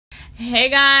Hey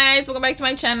guys, welcome back to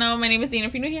my channel. My name is Dina.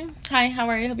 If you're new here, hi, how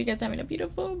are you? Hope you guys are having a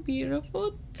beautiful,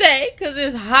 beautiful day because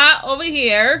it's hot over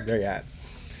here. Very hot.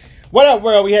 What up,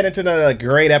 world? We head into another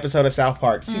great episode of South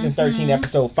Park, season 13,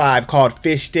 episode 5, called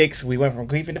Fish Sticks. We went from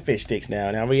griefing to fish sticks now.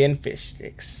 Now we're in fish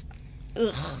sticks.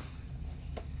 Ugh.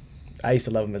 I used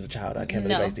to love them as a child. I can't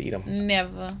believe I used to eat them.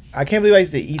 Never. I can't believe I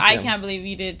used to eat them. I can't believe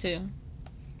you did too.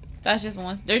 That's just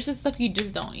one. There's just stuff you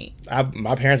just don't eat.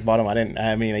 My parents bought them. I didn't.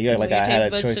 I mean, you act like I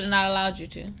had a choice. Should have not allowed you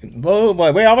to. Whoa,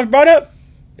 boy, wait! I was brought up.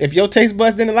 If your taste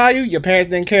buds didn't allow you, your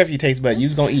parents didn't care if your taste buds. You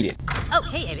was gonna eat it. Oh,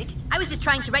 hey, Eric. I was just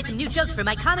trying to write some new jokes for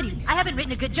my comedy. I haven't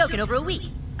written a good joke in over a week.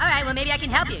 All right, well, maybe I can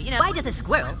help you. You know, why does a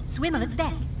squirrel swim on its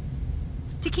back?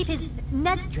 To keep his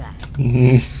nuts dry.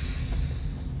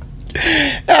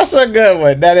 That's a good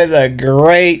one. That is a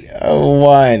great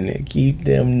one. Keep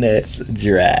them nuts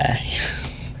dry.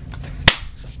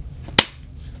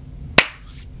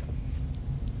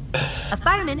 A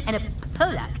fireman and a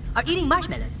Polak are eating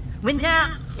marshmallows when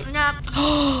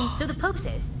so the Pope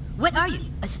says, "What are you,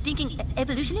 a stinking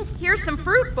evolutionist?" Here's some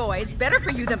fruit, boys. Better for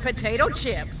you than potato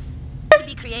chips. To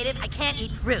be creative, I can't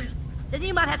eat fruit. Doesn't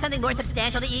your mom have something more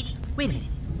substantial to eat? Wait a minute.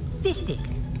 Fish sticks.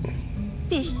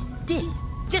 Fish sticks.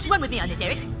 Just run with me on this,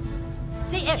 Eric.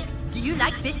 Say, Eric, do you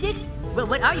like fish sticks? Well,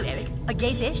 what are you, Eric? A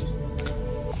gay fish?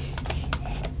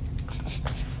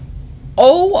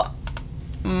 Oh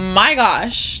my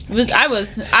gosh. I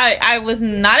was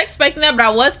not expecting that, but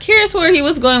I was curious where he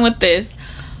was going with this.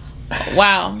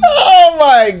 Wow. Oh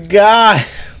my god.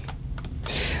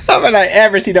 How have I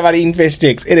ever seen nobody eating fish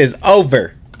sticks? It is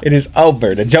over. It is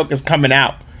over. The joke is coming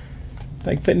out.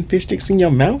 Like putting fish sticks in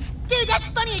your mouth? Dude, that's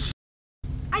funny as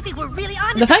I think we're really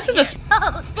on The fact that this.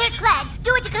 Oh, there's Clyde.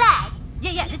 Do it to Clyde.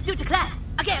 Yeah, let's do it to Clyde.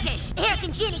 Okay. Eric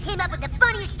and Jimmy came up with the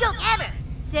funniest joke ever.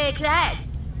 Say, Clyde.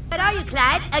 What are you,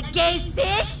 Clyde? A gay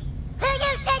fish? Who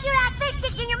you said you had fish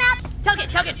sticks in your mouth? Token,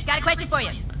 got a question for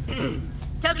you.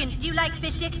 Token, do you like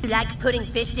fish sticks? You like putting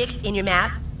fish sticks in your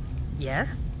mouth?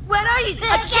 Yes. What are you,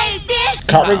 a gay fish?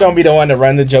 Cartman gonna be the one to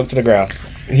run the joke to the ground.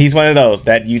 He's one of those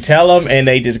that you tell them and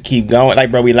they just keep going.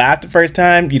 Like, bro, we laughed the first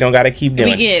time. You don't gotta keep doing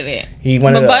it. We get it.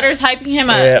 But Butters hyping him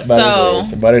up. Yeah,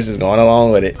 so Butters is going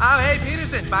along with it. Oh, hey,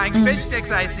 Peterson, buying fish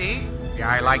sticks, I see. Yeah,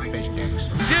 I like fish sticks.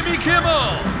 Jimmy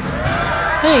Kimmel!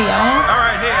 Hey, y'all.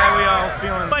 Alright, hey, how we all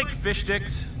feeling? Like fish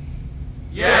sticks?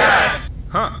 Yes!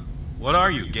 Huh. What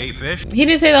are you, gay fish? He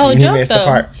didn't say the whole joke, missed though. the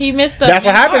part. He missed the That's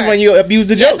what happens part. when you abuse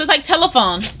the joke. Yes, it's like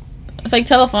telephone. It's like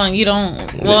telephone. You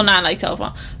don't, well, not like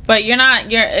telephone, but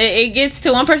it gets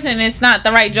to one person and it's not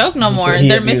the right joke no more. So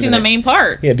they're missing the main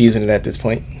part. He abusing it at this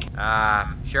point.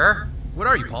 Sure. What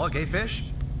are you, Paul, a gay fish?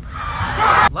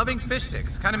 Loving fish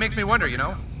sticks. Kind of makes me wonder, you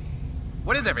know.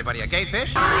 What is everybody, a gay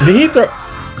fish? Did he throw...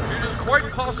 It is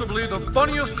quite possibly the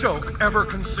funniest joke ever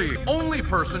conceived. Only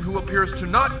person who appears to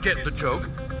not get the joke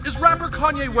is rapper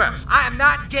Kanye West. I am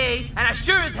not gay, and I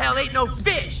sure as hell ain't no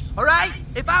fish, alright?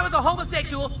 If I was a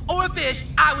homosexual or a fish,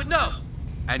 I would know.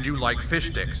 And you like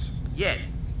fish sticks. Yes.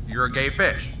 You're a gay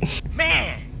fish.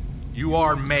 Man! You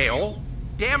are male.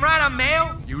 Damn right I'm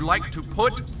male. You like to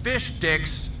put fish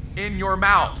sticks in your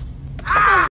mouth.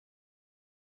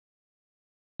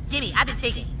 Jimmy, I've been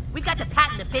thinking. We've got to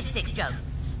patent the fish sticks joke.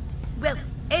 Well,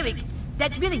 Eric,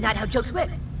 that's really not how jokes work.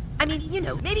 I mean, you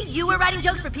know, maybe you were writing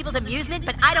jokes for people's amusement,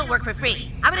 but I don't work for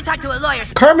free. I'm gonna talk to a lawyer.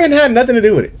 Cartman had nothing to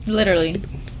do with it. Literally. And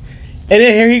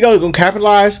then here he goes, gonna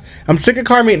capitalize. I'm sick of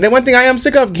Cartman. The one thing I am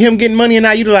sick of, him getting money and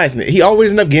not utilizing it. He always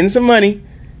end up getting some money,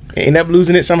 end up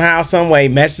losing it somehow, some way,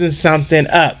 messing something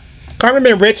up. Cartman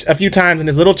been rich a few times in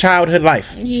his little childhood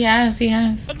life. He has.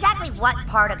 Exactly what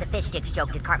part of the fish sticks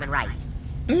joke did Cartman write?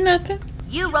 Nothing.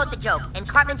 You wrote the joke, and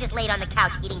Cartman just laid on the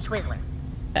couch eating Twizzler.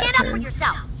 Stand up for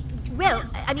yourself. Well,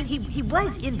 I mean, he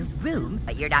was in the room.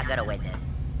 But you're not gonna win this.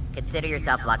 Consider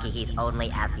yourself lucky he's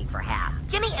only asking for half.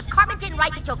 Jimmy, if Cartman didn't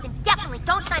write the joke, then definitely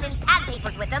don't sign any patent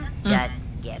papers with him. Just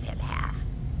give him half.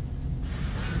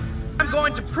 I'm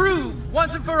going to prove,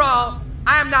 once and for all,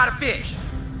 I am not a fish.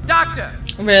 Doctor.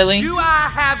 Really? Do I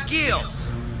have gills?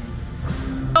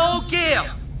 No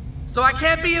gills. So I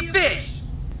can't be a fish.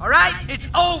 All right? It's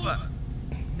over.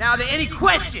 Now, are there any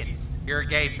questions? You're a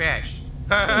gay fish.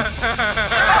 They're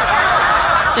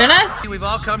not. We've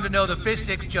all come to know the fish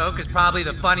sticks joke is probably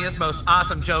the funniest, most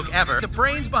awesome joke ever. The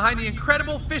brains behind the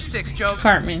incredible fish sticks joke,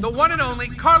 Cartman. the one and only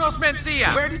Carlos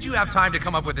Mencia. Where did you have time to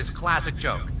come up with this classic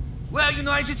joke? Well, you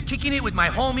know, I was just kicking it with my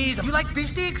homies. You like fish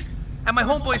sticks? And my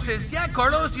homeboy says, yeah,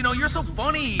 Carlos, you know, you're so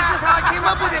funny. This is how I came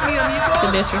up with it, mi amigo.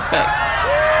 The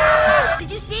disrespect. Did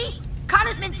you see?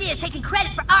 Carlos Mencia is taking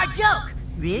credit for our joke.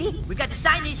 Really? We've got to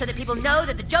sign these so that people know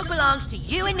that the joke belongs to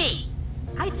you and me.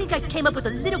 I think I came up with a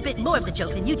little bit more of the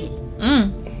joke than you did.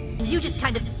 You just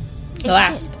kind of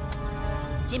Laughed.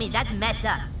 Jimmy, that's messed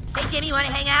up. Hey, Jimmy, you want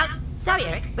to hang out? Sorry,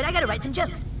 Eric, but I gotta write some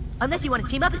jokes. Unless you want to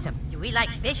team up or something. Do we like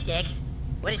fish sticks?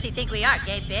 What does she think we are,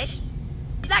 gay fish?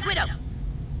 Black Widow.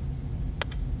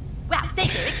 Wow,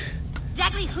 thanks, Eric.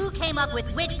 Exactly who came up with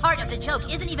which part of the joke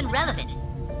isn't even relevant.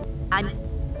 I'm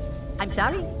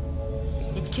sorry?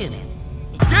 It's cool, man.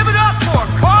 Give it up for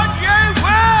Kanye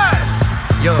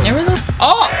West! Yo. Never look.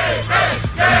 Oh!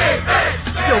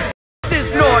 Yo,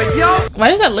 this noise, yo! Why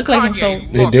does that look like him so?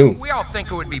 They do. We all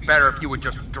think it would be better if you would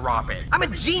just drop it. I'm a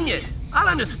genius. I'll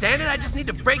understand it. I just need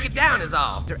to break it down is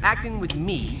all. They're acting with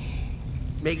me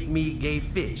makes me gay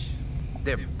fish.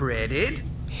 They're breaded.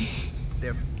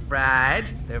 They're fried.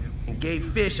 And gay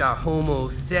fish are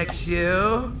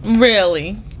homosexual.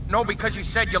 Really? No, because you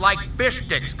said you like fish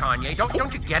sticks, Kanye.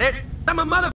 Don't you get it? I'm a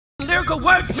motherfucking lyrical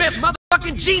wordsmith,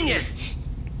 motherfucking genius.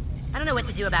 I don't know what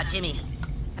to do about Jimmy.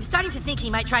 I'm starting to think he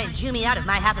might try and Jew me out of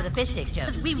my half of the fish sticks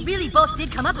joke. We really both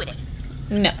did come up with it.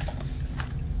 No.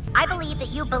 I believe that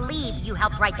you believe you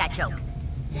helped write that joke.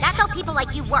 That's how people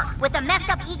like you work. With a messed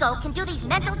up ego, can do these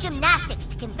mental gymnastics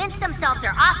to convince themselves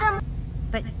they're awesome.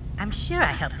 But I'm sure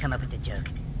I helped come up with the joke.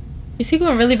 Is he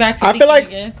going really back to I feel like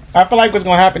again? what's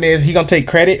gonna happen is he gonna take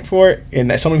credit for it,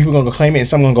 and that some people gonna go claim it, and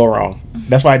some gonna go wrong.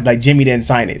 That's why like Jimmy didn't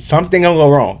sign it. Something gonna go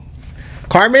wrong.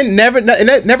 Carmen never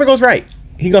goes right.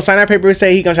 He gonna sign that paper and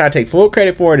say he gonna try to take full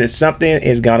credit for it, and something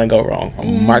is gonna go wrong.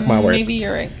 Mark my words. Maybe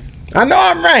you're right. I know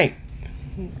I'm right.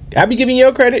 I'll be giving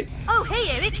you credit. Oh,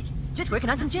 hey, Eric. Just working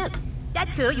on some jokes.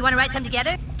 That's cool. You want to write some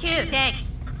together? Cool, thanks.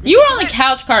 You were on the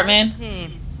couch, Cartman.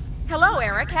 Hello,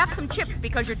 Eric. Have some chips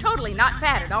because you're totally not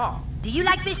fat at all. Do you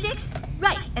like fish sticks?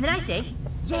 Right. And then I say,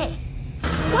 yeah.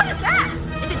 What is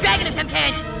that? It's a dragon of some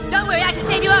kind. Don't worry, I can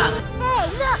save you all.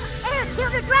 Hey, look! Eric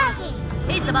killed a dragon!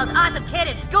 He's the most awesome kid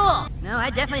at school. No, I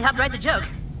definitely helped write the joke.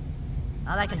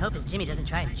 All I can hope is Jimmy doesn't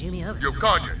try and Jew me over. Yo,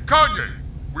 Kanye!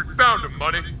 We found him,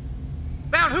 money.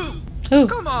 Found who? Who?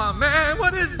 Come on, man.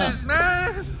 What is this,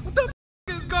 man? What the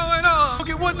is going on? Look,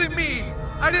 it wasn't me.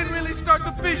 I didn't really start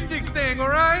the fish stick thing,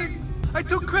 alright? I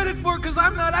took credit for it because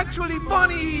I'm not actually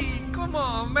funny. Come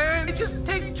on, man. I just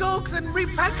take jokes and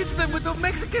repackage them with a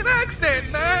Mexican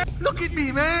accent, man. Look at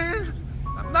me, man.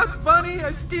 I'm not funny.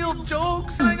 I steal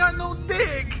jokes and I got no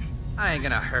dick. I ain't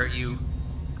gonna hurt you.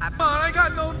 Come on, I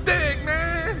got no dick,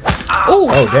 man.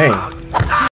 Oh dang.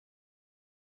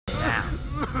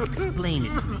 Explain it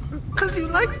to me. Because you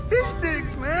like fish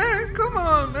sticks, man. Come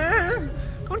on, man.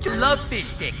 Don't you I love fish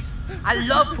sticks. I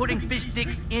love putting fish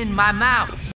sticks in my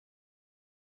mouth.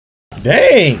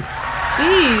 Dang.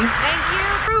 Jeez. Thank you,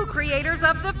 crew creators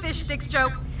of the fish sticks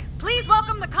joke. Please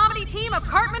welcome the comedy team of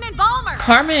Cartman and Balmer.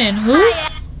 Cartman and who?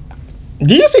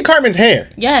 Do you see Carmen's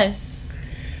hair? Yes.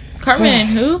 Cartman and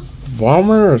who?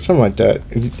 Balmer or something like that.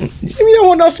 Jimmy don't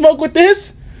want no smoke with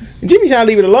this. Jimmy trying to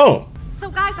leave it alone.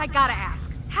 So guys, I gotta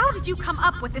ask, how did you come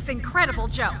up with this incredible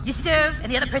joke? You serve,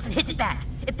 and the other person hits it back.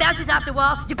 It bounces off the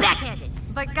wall, you backhand it.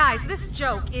 But guys, this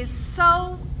joke is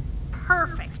so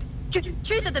perfect.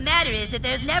 Truth of the matter is that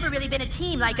there's never really been a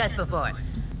team like us before.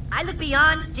 I look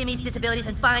beyond Jimmy's disabilities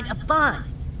and find a bond,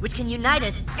 which can unite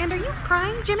us. And are you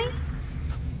crying, Jimmy?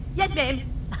 Yes, babe.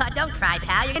 Don't cry,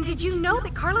 pal. And did you know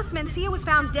that Carlos Mencia was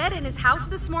found dead in his house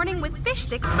this morning with fish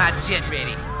sticks? My jet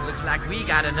ready. Looks like we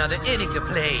got another inning to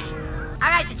play. All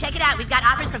right, so check it out. We've got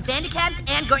offers from Vandicams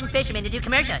and Gorton's Fisherman to do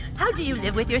commercials. How do you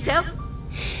live with yourself?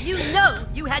 You know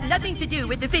you had nothing to do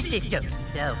with the fish sticks joke.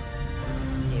 So,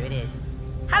 here it is.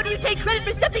 How do you take credit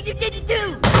for something you didn't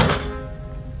do?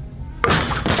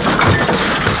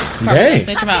 Dang.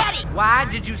 Snitch him out. Why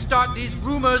did you start these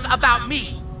rumors about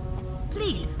me?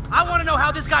 Please. I want to know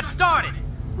how this got started.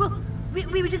 Well,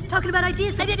 we were just talking about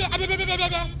ideas.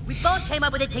 We both came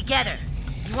up with it together.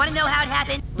 You want to know how it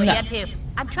happened? What are you up to?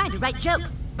 I'm trying to write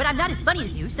jokes, but I'm not as funny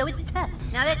as you, so it's tough.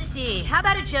 Now let's see. How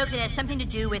about a joke that has something to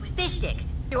do with fish sticks?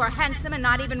 You are handsome and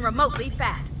not even remotely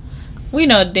fat. We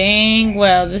know dang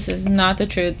well this is not the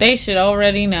truth. They should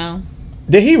already know.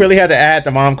 Did he really have to add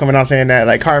the mom coming out saying that?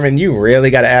 Like, Carmen, you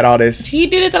really got to add all this? He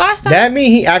did it the last time. That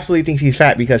means he absolutely thinks he's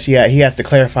fat because he has to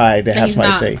clarify to have He's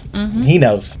somebody not. say. He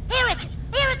knows. Eric,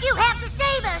 you have to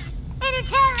save us! An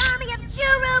entire army of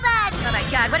Jew robots! Oh my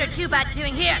god, what are Jewbots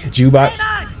doing here? Jewbots?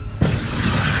 Flame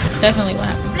on! Definitely what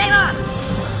happened. Flame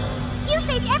off! You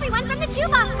saved everyone from the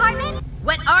Jewbots, Cartman!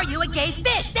 What are you, a gay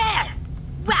fish? There!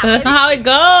 Wow! But that's not how it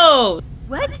goes.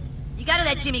 What? You gotta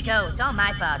let Jimmy go. It's all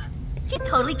my fault. You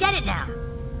totally get it now.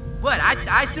 What?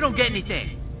 I still don't get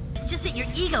anything. It's just that your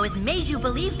ego has made you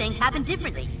believe things happen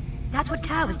differently. That's what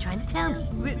Kyle was trying to tell me.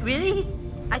 Really?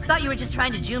 I thought you were just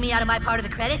trying to Jew me out of my part of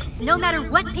the credit. No matter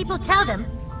what people tell them,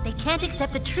 they can't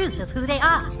accept the truth of who they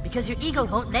are because your ego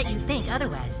won't let you think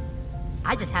otherwise.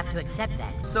 I just have to accept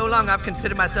that. So long I've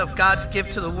considered myself God's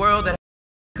gift to the world that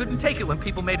I couldn't take it when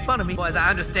people made fun of me. Boys, I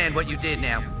understand what you did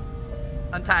now.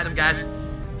 Untie them, guys.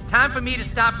 It's time for me to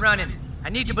stop running. I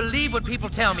need to believe what people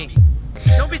tell me.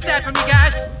 Don't be sad for me,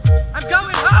 guys. I'm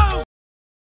going home!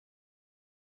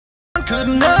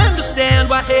 Couldn't understand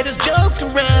why haters joked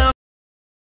around.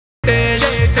 Fish,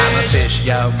 I'm a fish,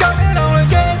 yo. Coming on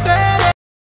again, baby.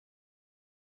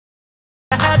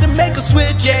 I had to make a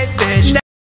switch, yeah, fish.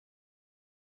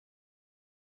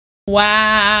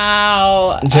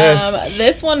 Wow. Just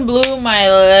this one blew my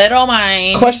little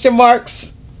mind. question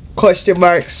marks,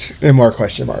 and more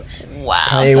question marks. Wow.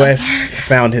 Kanye West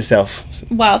found himself.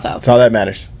 Wow, South. That's all that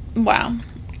matters. Wow.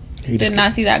 He Did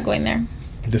not see that going there.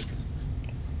 Just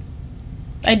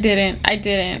I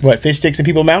didn't. what? Fish sticks in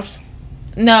people's mouths?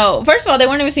 No. First of all, they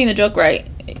weren't even seeing the joke right.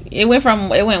 It went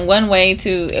one way to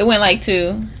it went like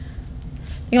to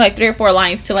I think like 3 or 4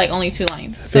 lines to like only 2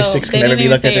 lines. Fish sticks can never be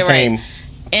looked at the same. Right.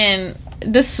 And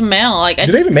the smell, like,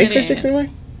 do they even make fish sticks anymore?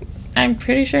 I'm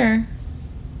pretty sure.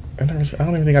 I don't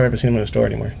even think I've ever seen them in a store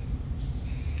anymore.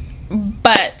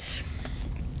 But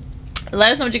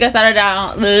let us know what you guys thought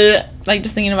about like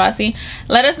just thinking about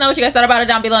let us know what you guys thought about it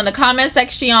down below in the comment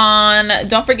section.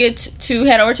 Don't forget to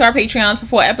head over to our Patreons for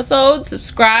full episodes.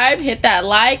 Subscribe, hit that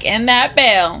like and that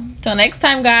bell. Till next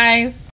time, guys.